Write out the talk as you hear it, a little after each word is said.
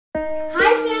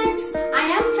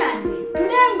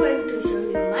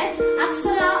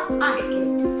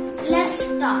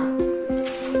start.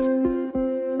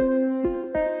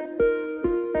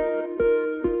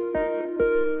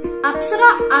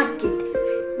 Apsara art kit.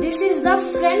 This is the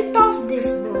front of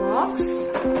this box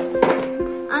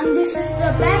and this is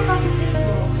the back of this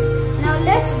box. Now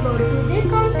let's go to the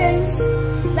contents.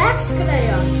 Wax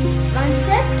crayons, 1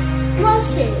 set,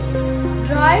 12 shades.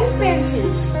 Drawing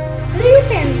pencils, 3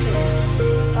 pencils.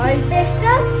 Oil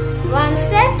pastels, 1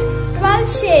 set, 12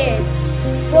 shades.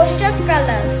 Poster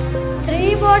colors,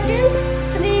 3 bottles,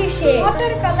 3 shades.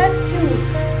 Watercolor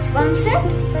tubes, 1 set,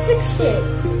 6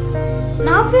 shades.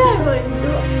 Now we are going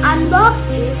to unbox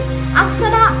this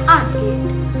Apsara art kit.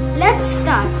 Let's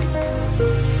start.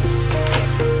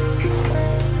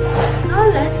 Now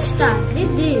let's start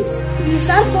with these. These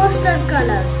are poster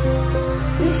colors.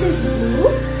 This is blue,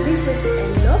 this is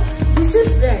yellow, this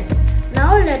is red.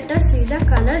 Now let us see the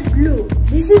color blue.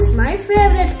 This is my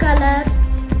favorite color.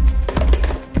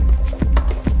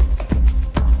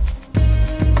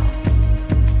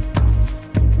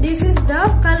 This is the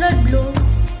color blue.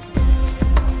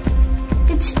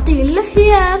 It's still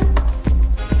here.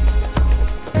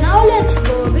 Now let's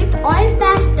go with oil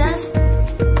pastels.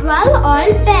 12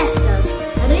 oil pastels,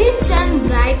 rich and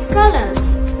bright colors.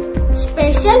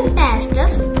 Special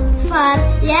pastels for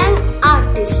young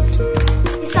artists.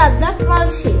 These are the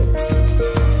 12 shades.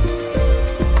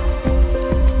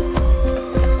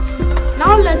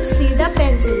 Now let's see the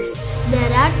pencils.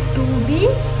 There are 2B,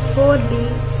 4B,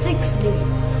 6B.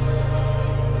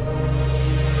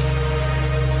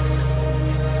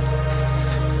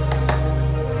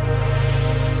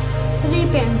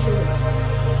 Pencils.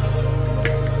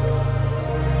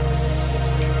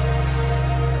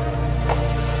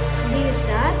 These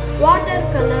are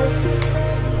watercolors.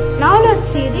 Now let's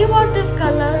see the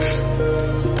watercolors.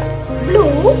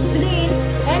 Blue, green,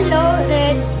 yellow,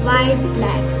 red, white,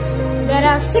 black. There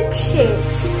are 6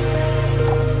 shades.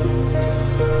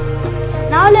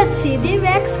 Now let's see the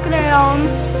wax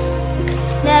crayons.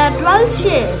 There are 12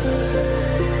 shades.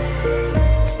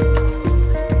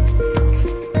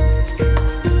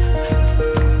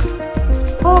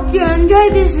 Hope you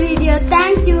enjoyed this video.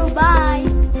 Thank you. Bye.